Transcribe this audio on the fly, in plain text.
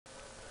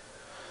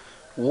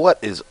What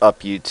is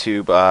up,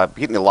 YouTube? I'm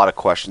getting a lot of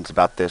questions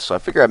about this, so I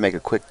figured I'd make a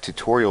quick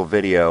tutorial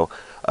video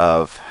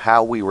of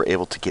how we were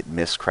able to get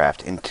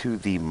Mystcraft into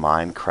the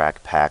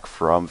Mindcrack pack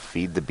from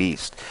Feed the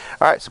Beast.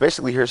 Alright, so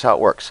basically here's how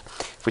it works.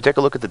 If we take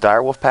a look at the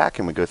Direwolf pack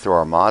and we go through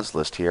our mods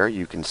list here,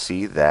 you can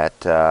see that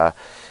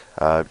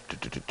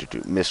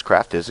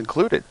Mystcraft is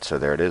included. So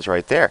there it is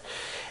right there.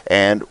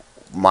 And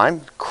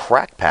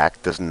Mindcrack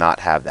pack does not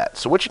have that.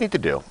 So what you need to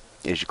do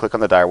is you click on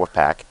the Direwolf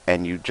pack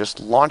and you just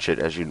launch it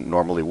as you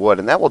normally would,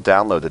 and that will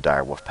download the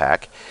Direwolf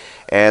pack.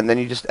 And then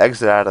you just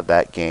exit out of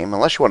that game,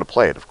 unless you want to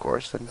play it, of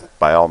course. Then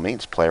by all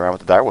means, play around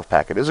with the Direwolf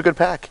pack. It is a good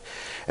pack.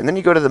 And then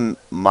you go to the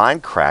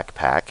Mindcrack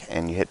pack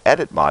and you hit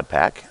Edit Mod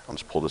Pack. I'll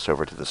just pull this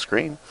over to the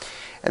screen.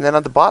 And then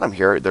at the bottom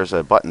here, there's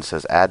a button that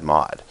says Add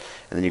Mod.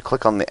 And then you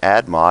click on the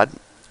Add Mod,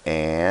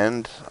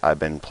 and I've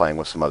been playing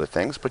with some other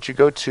things, but you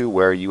go to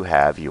where you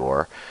have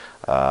your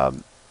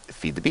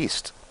Feed the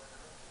Beast.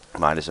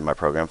 Mine is in my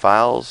program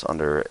files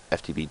under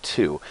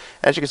FTB2.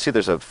 As you can see,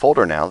 there's a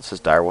folder now that says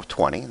Direwolf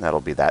 20, and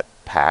that'll be that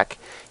pack.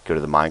 Go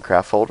to the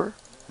Minecraft folder,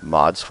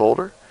 Mods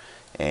folder,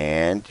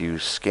 and you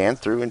scan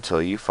through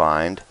until you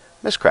find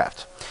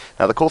Mystcraft.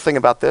 Now, the cool thing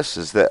about this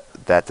is that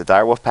the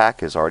Direwolf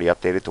pack is already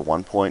updated to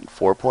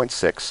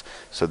 1.4.6,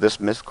 so this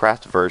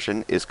Mystcraft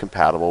version is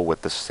compatible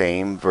with the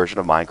same version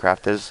of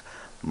Minecraft as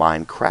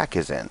Mindcrack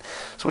is in.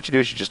 So what you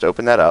do is you just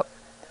open that up,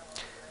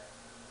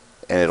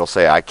 and it'll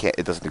say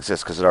it doesn't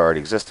exist because it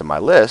already exists in my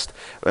list.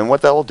 And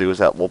what that will do is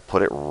that will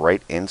put it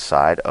right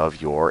inside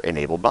of your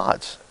enabled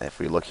mods. And if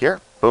we look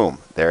here, boom,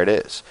 there it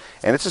is.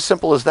 And it's as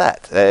simple as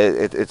that.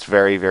 It's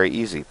very, very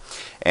easy.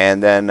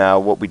 And then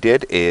what we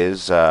did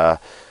is I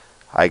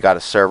got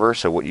a server.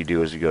 So what you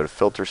do is you go to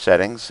filter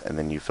settings, and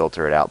then you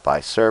filter it out by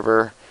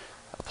server,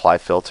 apply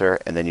filter,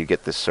 and then you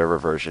get this server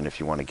version if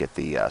you want to get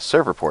the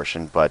server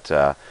portion. But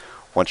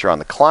once you're on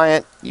the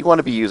client, you want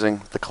to be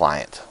using the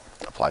client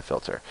apply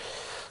filter.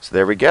 So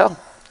there we go.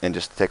 And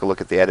just take a look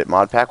at the Edit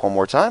Mod Pack one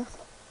more time.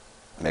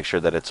 Make sure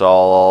that it's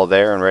all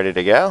there and ready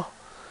to go.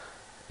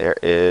 There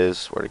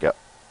is, where'd it go?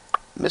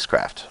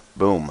 Mystcraft.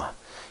 Boom.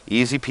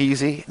 Easy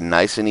peasy,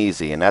 nice and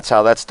easy. And that's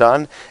how that's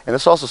done. And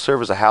this also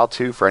serves as a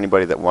how-to for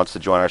anybody that wants to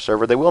join our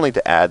server. They will need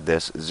to add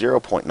this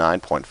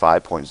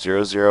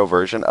 0.9.5.00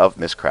 version of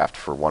Mystcraft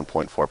for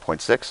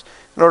 1.4.6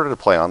 in order to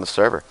play on the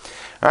server.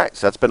 Alright,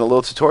 so that's been a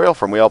little tutorial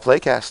from We All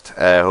Playcast.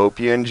 I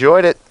hope you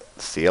enjoyed it.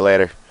 See you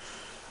later.